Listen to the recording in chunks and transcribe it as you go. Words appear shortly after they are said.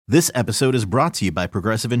This episode is brought to you by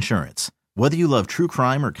Progressive Insurance. Whether you love true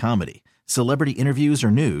crime or comedy, celebrity interviews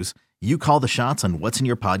or news, you call the shots on what's in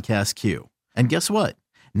your podcast queue. And guess what?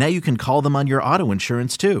 Now you can call them on your auto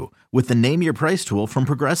insurance too with the Name Your Price tool from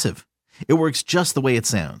Progressive. It works just the way it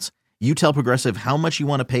sounds. You tell Progressive how much you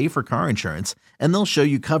want to pay for car insurance, and they'll show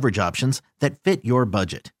you coverage options that fit your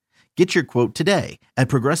budget. Get your quote today at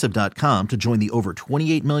Progressive.com to join the over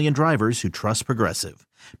 28 million drivers who trust Progressive.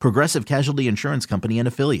 Progressive Casualty Insurance Company and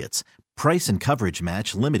Affiliates. Price and coverage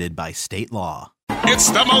match limited by state law. It's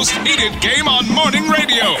the most heated game on morning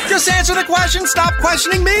radio. Just answer the question. Stop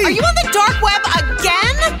questioning me. Are you on the dark web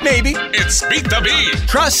again? Maybe. It's Beat the Bee.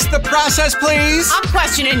 Trust the process, please. I'm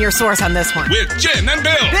questioning your source on this one. With Jen and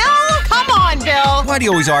Bill. Bill? Come on, Bill. Why do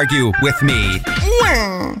you always argue with me?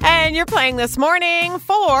 And you're playing this morning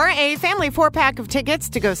for a family 4-pack of tickets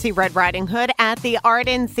to go see Red Riding Hood at the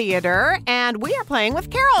Arden Theater. And we are playing with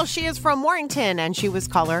Carol. She is from Warrington, and she was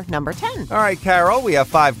caller number 10. All right, Carol, we have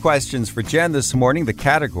 5 questions for Jen this morning. The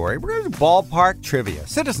category, we're going to do ballpark trivia,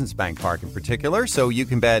 Citizens Bank Park in particular, so you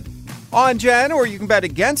can bet on Jen or you can bet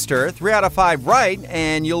against her. 3 out of 5 right,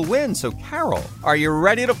 and you'll win. So, Carol, are you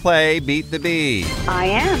ready to play Beat the Bee? I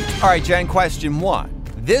am. All right, Jen, question 1.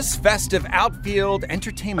 This festive outfield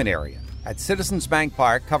entertainment area at Citizens Bank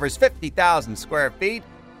Park covers 50,000 square feet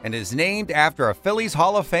and is named after a Phillies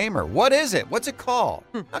Hall of Famer. What is it? What's it called?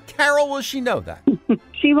 Now, Carol, will she know that?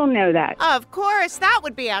 She will know that. Of course, that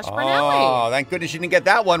would be Ash Brunelli. Oh, thank goodness you didn't get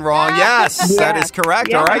that one wrong. Yes, that is correct.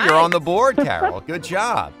 Yeah, All right, you're right. on the board, Carol. Good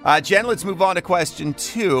job. Jen, let's move on to question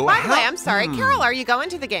 2. By the way, I'm sorry. Carol, are you going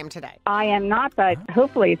to the game today? I am not, but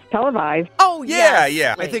hopefully it's televised. Oh, Yeah, yes,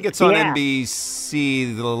 yeah. I please. think it's on Yeah.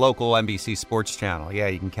 NBC, the local NBC sports channel. Yeah,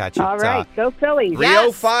 you can catch it. All right, go Phillies.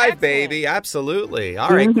 305, Yes, baby. Absolutely. All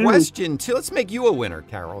right, question 2. Let's make you a winner,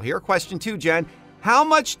 Carol. Here, question 2, Jen. How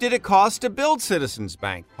much did it cost to build Citizens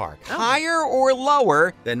Bank Park? Higher or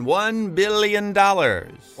lower than $1 billion?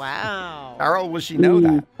 Wow. Carol, will she know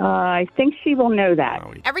that? I think she will know that.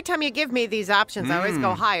 Every time you give me these options, I always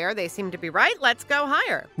go higher. They seem to be right. Let's go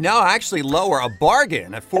higher. No, actually lower. A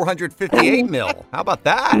bargain at $458 million. How about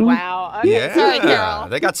that? Wow. Okay, Yeah. sorry, Carol.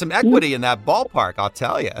 They got some equity in that ballpark, I'll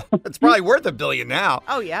tell you. It's probably worth $1 billion now.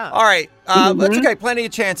 Oh, yeah. All right. That's okay. Plenty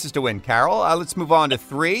of chances to win, Carol. Let's move on to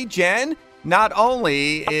 3. Jen, not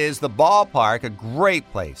only is the ballpark a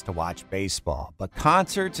great place to watch baseball, but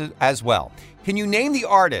concerts as well. Can you name the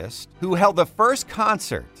artist who held the first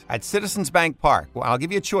concert at Citizens Bank Park? Well, I'll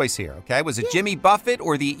give you a choice here, okay? Was it Jimmy Buffett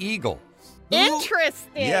or the Eagles?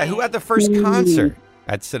 Interesting. Yeah, who had the first concert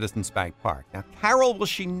at Citizens Bank Park? Now, Carol, will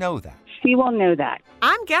she know that? She will know that.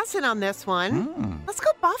 I'm guessing on this one. Let's go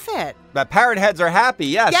Buffett. The parrot heads are happy.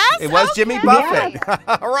 Yes, Yes? it was Okay. Jimmy Buffett.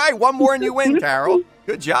 All right, one more and you win, Carol.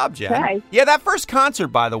 Good job, Jen. Okay. Yeah, that first concert,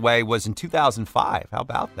 by the way, was in 2005. How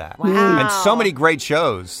about that? Wow. And so many great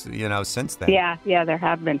shows, since then. Yeah, there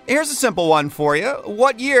have been. Here's a simple one for you.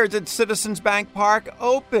 What year did Citizens Bank Park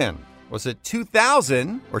open? Was it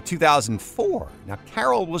 2000 or 2004? Now,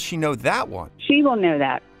 Carol, will she know that one? She will know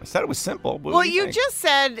that. I said it was simple. What Well, do you think? just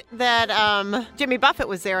said that Jimmy Buffett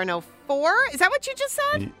was there in 04. Is that what you just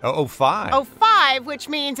said? 05. 05, which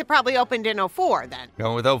means it probably opened in 04 then.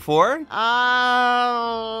 Going with 04?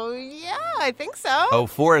 Oh, yeah, I think so.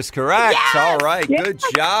 04 is correct. Yes! All right. Yes! Good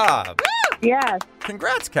job. Yes.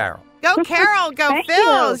 Congrats, Carol. Go Carol, go Thank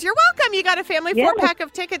Phils. you. You're welcome. You got a family Yes. 4-pack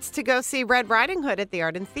of tickets to go see Red Riding Hood at the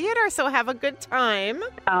Arden Theater, so have a good time.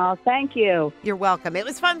 Oh, thank you. You're welcome. It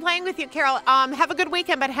was fun playing with you, Carol. Have a good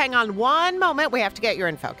weekend, but hang on one moment. We have to get your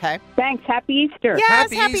info, okay? Thanks. Happy Easter.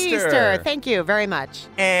 Yes, Happy Easter. Thank you very much.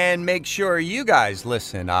 And make sure you guys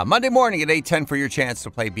listen Monday morning at 8:10 for your chance to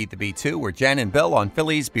play Beat the Beat 2, where Jen and Bill on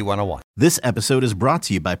Phillies B101. This episode is brought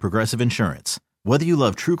to you by Progressive Insurance. Whether you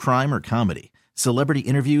love true crime or comedy, celebrity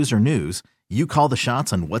interviews or news, you call the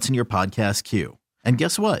shots on what's in your podcast queue. And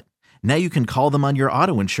guess what? Now you can call them on your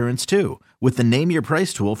auto insurance too with the Name Your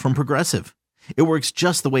Price tool from Progressive. It works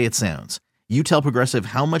just the way it sounds. You tell Progressive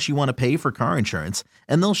how much you want to pay for car insurance,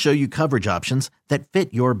 and they'll show you coverage options that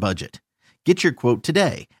fit your budget. Get your quote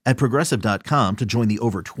today at Progressive.com to join the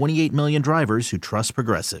over 28 million drivers who trust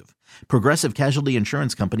Progressive. Progressive Casualty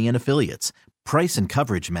Insurance Company and Affiliates. Price and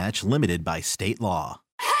coverage match limited by state law.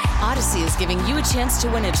 Odyssey is giving you a chance to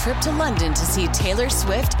win a trip to London to see Taylor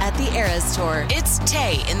Swift at the Eras Tour. It's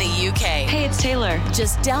Tay in the UK. Hey, it's Taylor.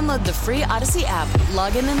 Just download the free Odyssey app,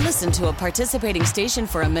 log in and listen to a participating station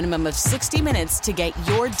for a minimum of 60 minutes to get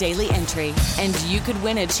your daily entry. And you could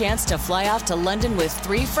win a chance to fly off to London with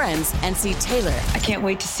 3 friends and see Taylor. I can't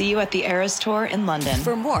wait to see you at the Eras Tour in London.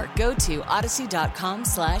 For more, go to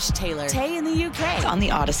odyssey.com/Taylor. Tay in the UK. On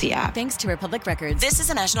the Odyssey app. Thanks to Republic Records. This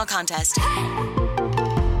is a national contest.